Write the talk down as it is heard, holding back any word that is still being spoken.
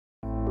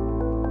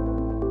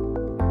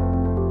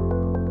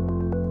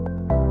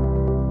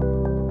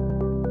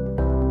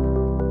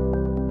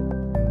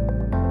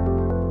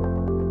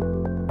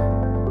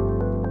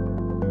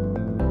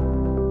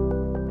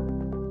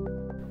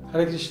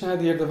Hare Krishna,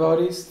 dear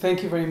devotees.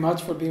 Thank you very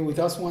much for being with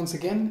us once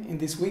again in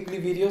these weekly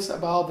videos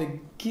about the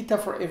GITA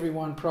for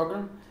Everyone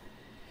program.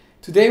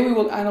 Today we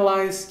will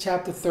analyze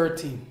chapter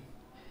 13.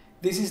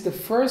 This is the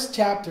first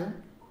chapter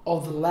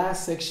of the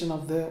last section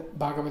of the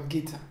Bhagavad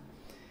Gita.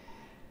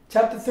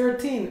 Chapter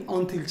 13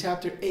 until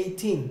chapter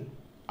 18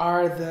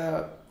 are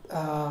the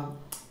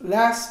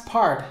last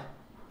part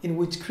in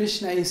which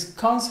Krishna is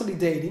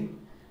consolidating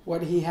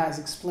what he has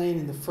explained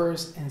in the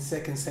first and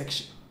second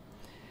section.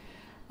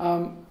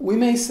 We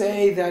may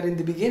say that in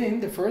the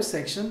beginning, the first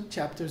section,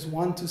 chapters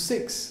 1 to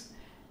 6,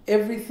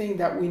 everything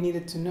that we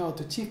needed to know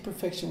to achieve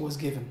perfection was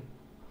given.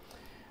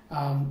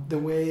 The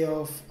way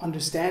of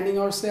understanding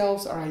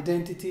ourselves, our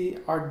identity,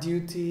 our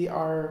duty,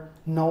 our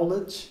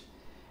knowledge.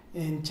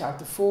 In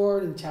chapter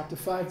 4, in chapter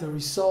 5, the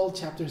result,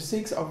 chapter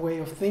 6, our way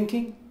of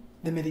thinking,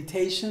 the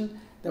meditation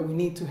that we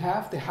need to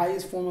have, the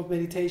highest form of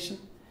meditation.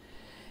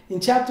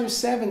 In chapter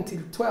 7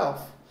 till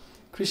 12,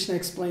 Krishna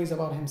explains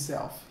about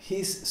himself,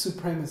 his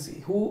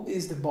supremacy, who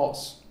is the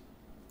boss.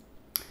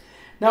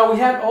 Now we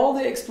had all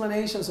the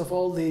explanations of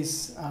all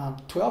these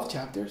 12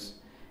 chapters,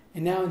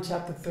 and now in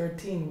chapter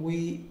 13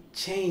 we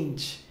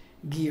change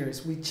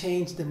gears, we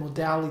change the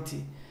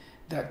modality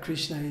that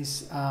Krishna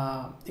is,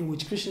 in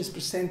which Krishna is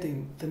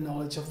presenting the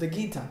knowledge of the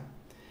Gita.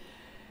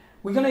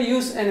 We're going to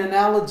use an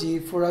analogy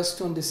for us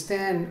to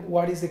understand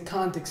what is the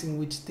context in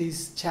which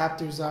these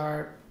chapters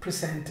are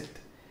presented.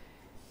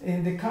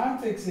 And the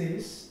context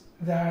is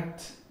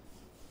that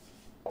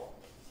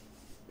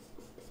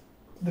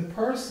the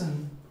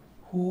person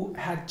who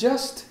had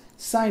just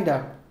signed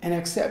up and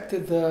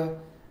accepted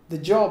the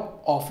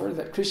job offer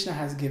that Krishna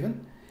has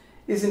given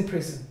is in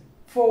prison.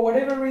 For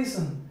whatever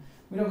reason,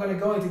 we're not going to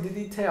go into the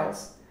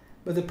details,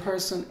 but the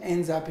person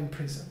ends up in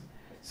prison.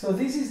 So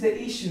this is the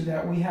issue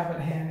that we have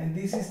at hand, and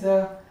this is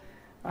the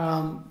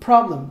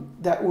problem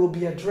that will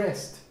be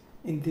addressed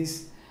in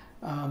these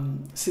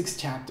 6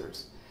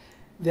 chapters.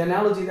 The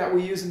analogy that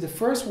we use in the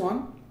first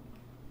one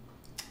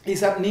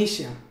is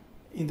amnesia.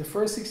 In the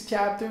first 6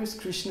 chapters,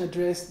 Krishna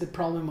addressed the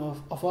problem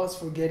of us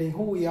forgetting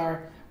who we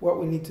are, what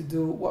we need to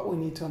do, what we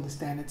need to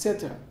understand,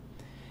 etc.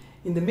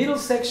 In the middle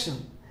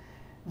section,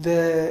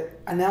 the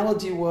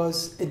analogy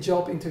was a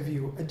job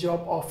interview, a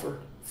job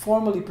offer,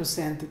 formally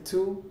presented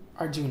to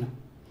Arjuna.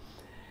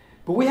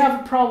 But we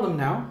have a problem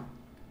now.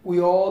 We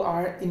all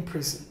are in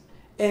prison.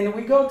 And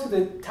we go to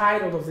the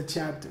title of the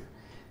chapter.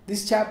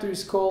 This chapter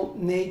is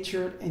called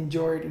Nature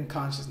Enjoyed in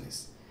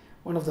Consciousness,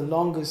 one of the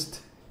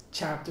longest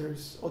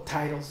chapters or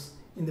titles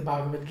in the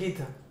Bhagavad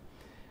Gita.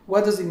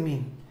 What does it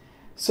mean?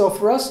 So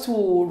for us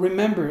to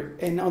remember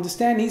and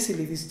understand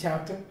easily this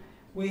chapter,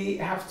 we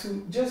have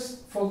to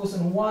just focus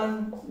on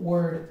one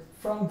word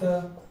from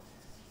the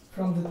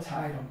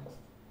title.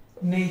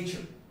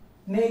 Nature.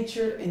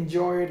 Nature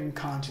enjoyed in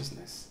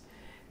consciousness.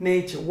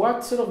 Nature.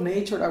 What sort of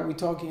nature are we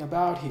talking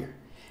about here?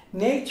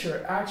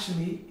 Nature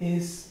actually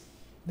is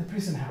the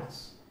prison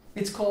house.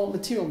 It's called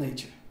material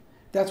nature.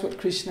 That's what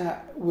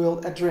Krishna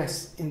will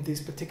address in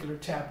this particular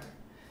chapter.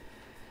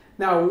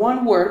 Now,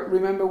 one word,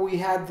 remember we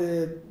had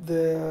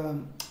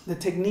the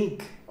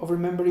technique of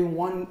remembering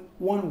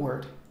one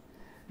word.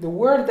 The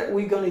word that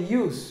we're going to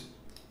use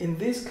in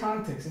this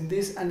context, in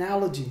this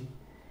analogy,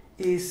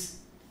 is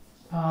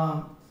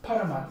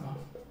Paramatma.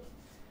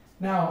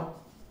 Now,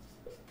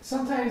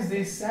 sometimes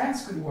these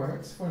Sanskrit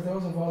words, for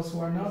those of us who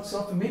are not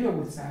so familiar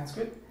with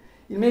Sanskrit,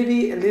 it may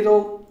be a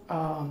little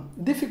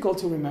difficult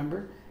to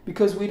remember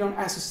because we don't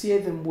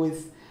associate them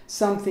with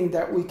something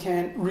that we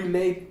can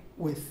relate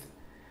with.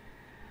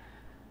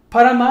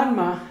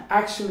 Paramatma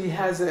actually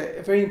has a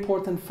very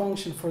important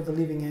function for the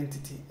living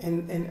entity.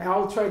 And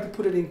I'll try to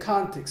put it in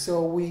context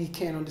so we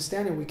can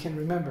understand and we can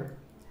remember.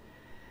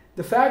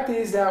 The fact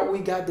is that we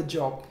got the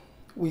job.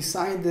 We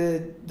signed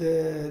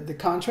the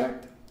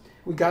contract.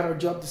 We got our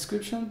job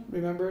description.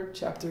 Remember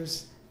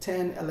chapters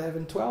 10,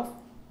 11, 12.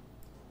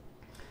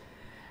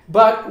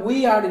 But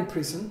we are in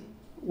prison.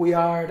 We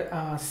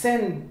are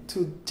sent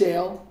to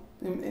jail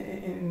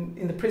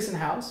in the prison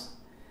house.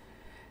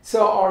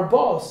 So our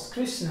boss,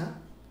 Krishna,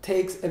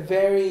 takes a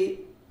very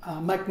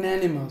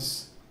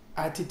magnanimous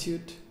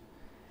attitude,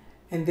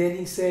 and then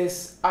he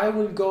says, I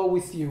will go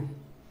with you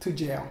to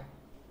jail.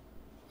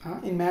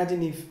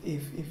 Imagine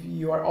if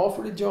you are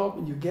offered a job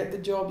and you get the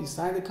job, you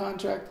sign the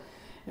contract,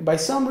 and by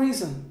some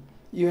reason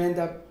you end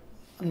up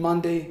on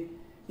Monday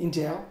in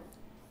jail,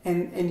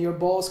 and your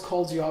boss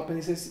calls you up and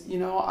he says, you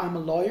know, I'm a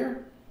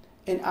lawyer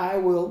and I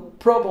will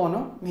pro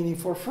bono, meaning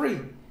for free,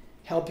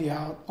 help you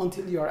out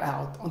until you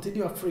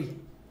are free.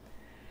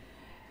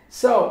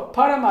 So,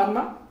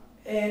 Paramatma,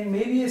 and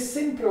maybe a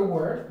simpler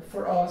word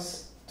for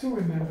us to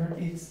remember,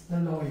 is the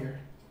lawyer.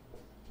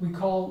 We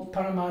call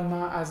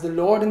Paramatma as the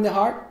Lord in the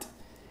heart.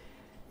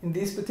 In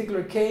this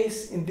particular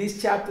case, in this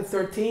chapter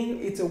 13,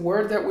 it's a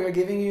word that we are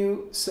giving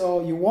you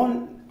so you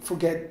won't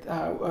forget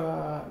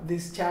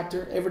this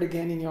chapter ever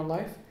again in your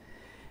life.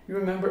 You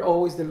remember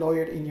always the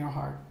lawyer in your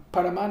heart.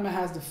 Paramatma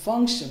has the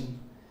function,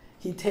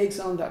 he takes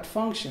on that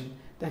function,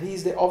 that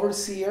he's the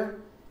overseer,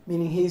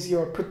 meaning he's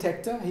your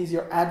protector, he's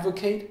your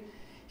advocate,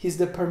 he's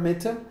the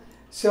permitter,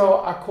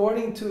 So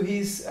according to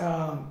his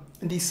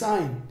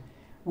design,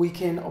 we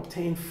can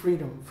obtain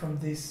freedom from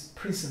this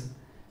prison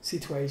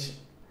situation.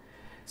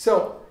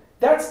 So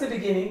that's the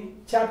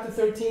beginning. Chapter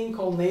 13,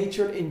 called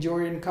Nature,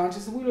 Enjoyer, and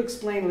Consciousness. We'll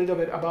explain a little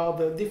bit about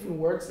the different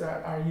words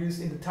that are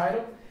used in the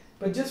title.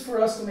 But just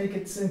for us to make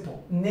it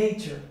simple,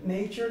 nature.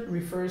 Nature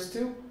refers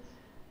to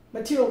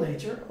material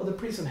nature, or the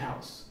prison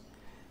house.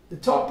 The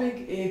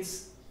topic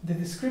is the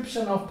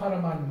description of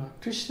Paramatma,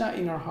 Krishna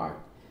in our heart.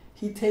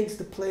 He takes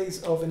the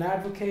place of an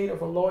advocate,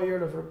 of a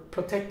lawyer, of a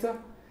protector,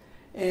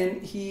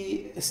 and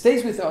he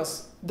stays with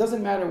us,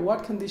 doesn't matter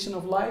what condition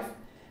of life,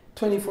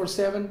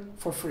 24/7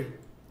 for free.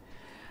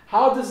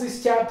 How does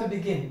this chapter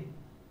begin?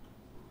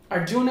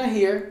 Arjuna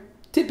here,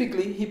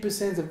 typically, he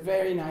presents a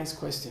very nice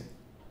question.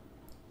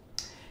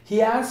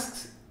 He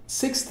asks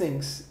 6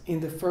 things in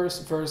the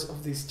first verse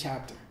of this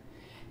chapter.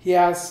 He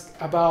asks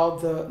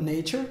about the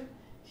nature,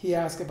 he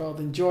asks about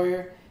the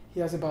enjoyer,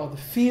 he asks about the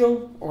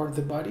field or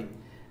the body,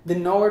 the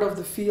knower of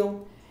the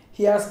field.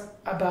 He asks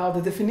about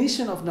the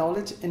definition of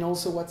knowledge, and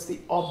also what's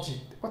the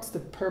object, what's the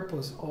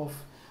purpose of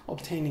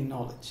obtaining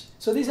knowledge.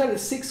 So these are the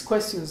 6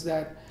 questions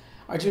that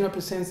Arjuna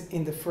presents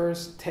in the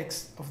first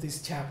text of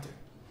this chapter.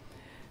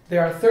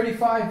 There are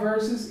 35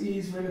 verses. It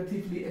is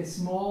relatively a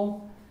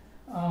small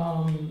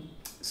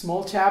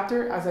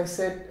chapter, as I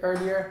said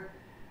earlier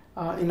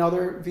in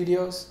other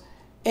videos.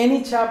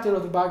 Any chapter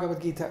of the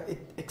Bhagavad Gita,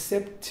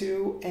 except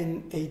 2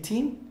 and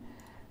 18,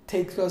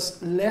 takes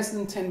us less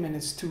than 10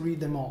 minutes to read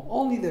them all,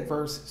 only the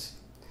verses.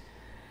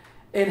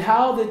 And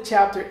how the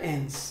chapter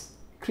ends.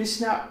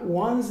 Krishna,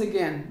 once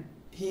again,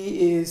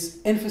 he is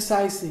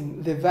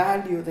emphasizing the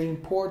value, the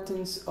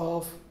importance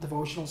of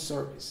devotional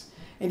service.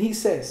 And he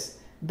says,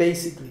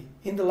 basically,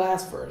 in the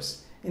last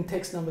verse, in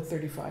text number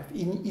 35,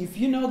 if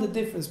you know the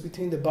difference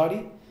between the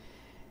body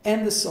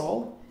and the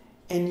soul,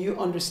 and you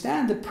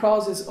understand the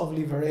process of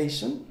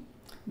liberation,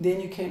 then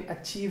you can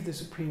achieve the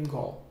supreme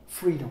goal,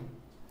 freedom.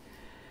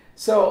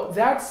 So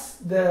that's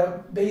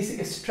the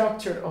basic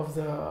structure of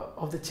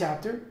the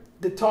chapter.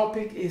 The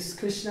topic is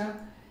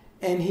Krishna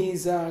and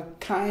his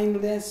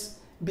kindness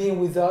being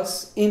with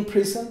us in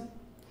prison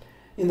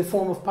in the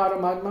form of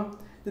Paramatma.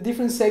 The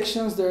different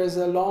sections, there is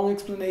a long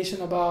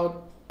explanation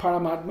about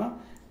Paramatma,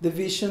 the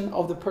vision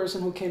of the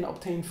person who can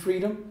obtain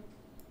freedom.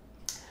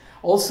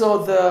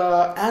 Also,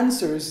 the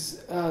answers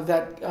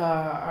that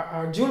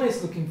Arjuna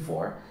is looking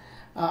for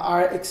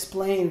are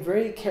explained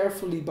very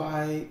carefully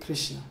by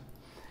Krishna.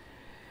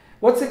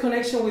 What's the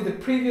connection with the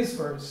previous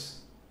verse?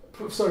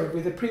 Sorry,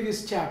 with the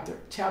previous chapter,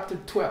 chapter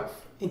 12.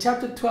 In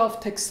chapter 12,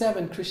 text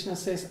 7, Krishna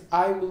says,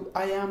 I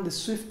am the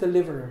swift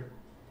deliverer.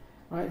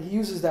 Right? He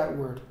uses that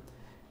word.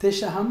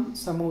 Teshaham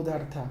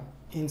samudartha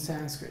in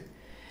Sanskrit.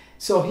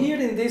 So here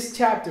in this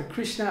chapter,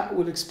 Krishna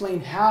will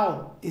explain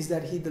how is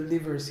that he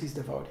delivers his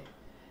devotee.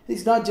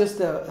 It's not just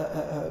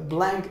a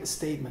blank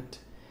statement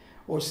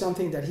or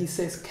something that he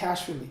says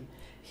casually.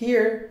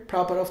 Here,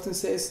 Prabhupada often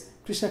says,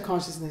 Krishna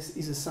consciousness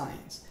is a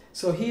science.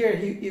 So here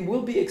it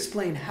will be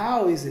explained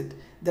how is it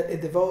that a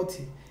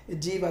devotee, a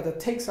jiva that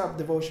takes up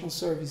devotional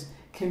service,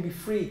 can be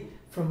free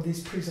from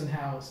this prison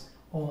house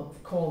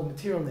called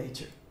material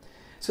nature.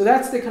 So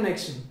that's the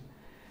connection.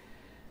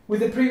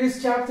 With the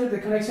previous chapter, the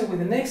connection with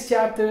the next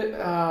chapter,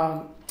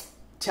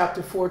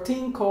 chapter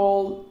 14,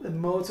 called the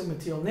modes of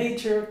material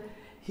nature.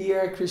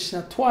 Here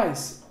Krishna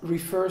twice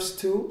refers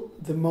to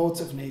the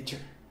modes of nature.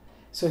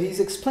 So he's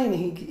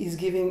explaining, he's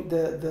giving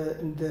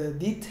the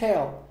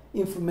detailed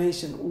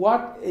information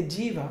what a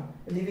jiva,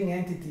 a living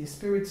entity, a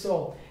spirit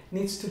soul,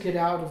 needs to get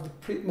out of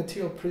the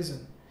material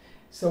prison.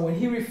 So when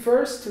he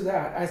refers to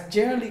that, as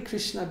generally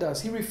Krishna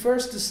does, he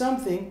refers to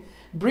something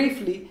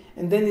briefly,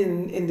 and then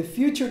in the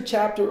future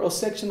chapter or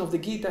section of the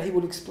Gita, he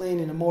will explain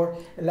in a more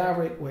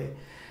elaborate way.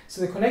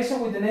 So the connection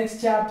with the next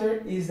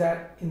chapter is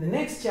that in the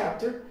next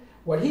chapter,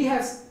 what he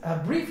has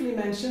briefly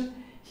mentioned,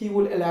 he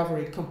will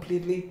elaborate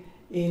completely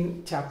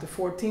in chapter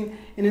 14.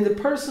 And in the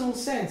personal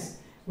sense,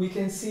 we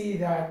can see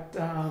that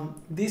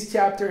this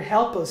chapter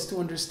helps us to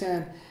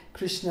understand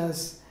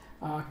Krishna's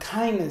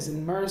kindness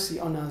and mercy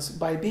on us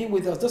by being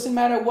with us. Doesn't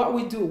matter what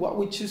we do, what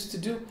we choose to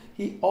do,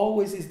 he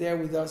always is there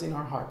with us in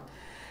our heart.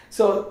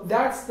 So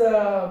that's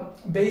the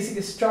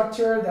basic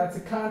structure, that's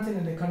the content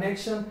and the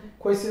connection.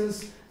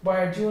 Questions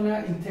by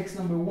Arjuna in text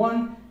number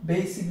 1.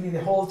 Basically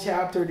the whole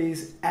chapter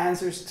is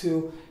answers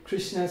to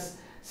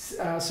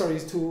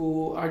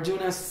to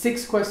Arjuna's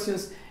 6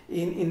 questions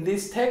in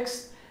this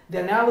text. The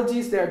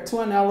analogies, there are 2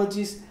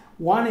 analogies.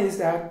 One is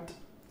that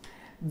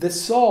the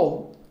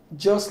soul,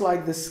 just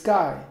like the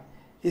sky,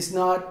 is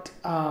not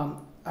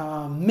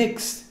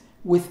mixed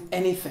with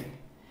anything.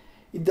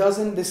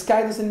 The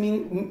sky doesn't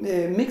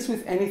mix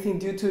with anything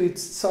due to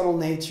its subtle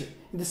nature.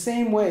 In the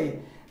same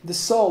way, the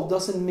soul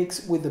doesn't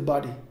mix with the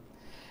body.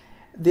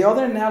 The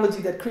other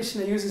analogy that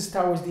Krishna uses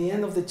towards the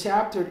end of the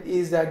chapter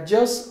is that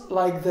just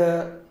like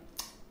the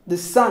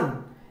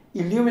sun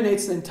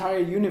illuminates the entire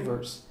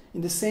universe,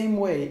 in the same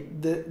way,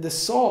 the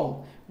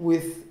soul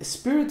with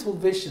spiritual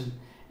vision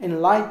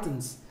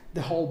enlightens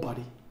the whole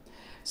body.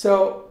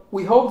 So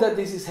we hope that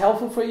this is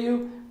helpful for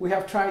you. We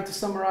have tried to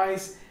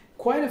summarize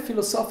quite a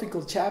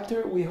philosophical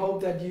chapter. We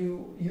hope that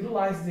you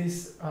utilize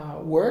these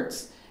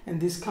words and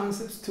these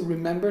concepts to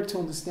remember, to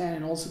understand,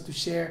 and also to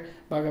share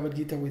Bhagavad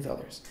Gita with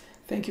others.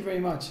 Thank you very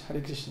much. Hare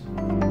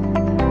Krishna.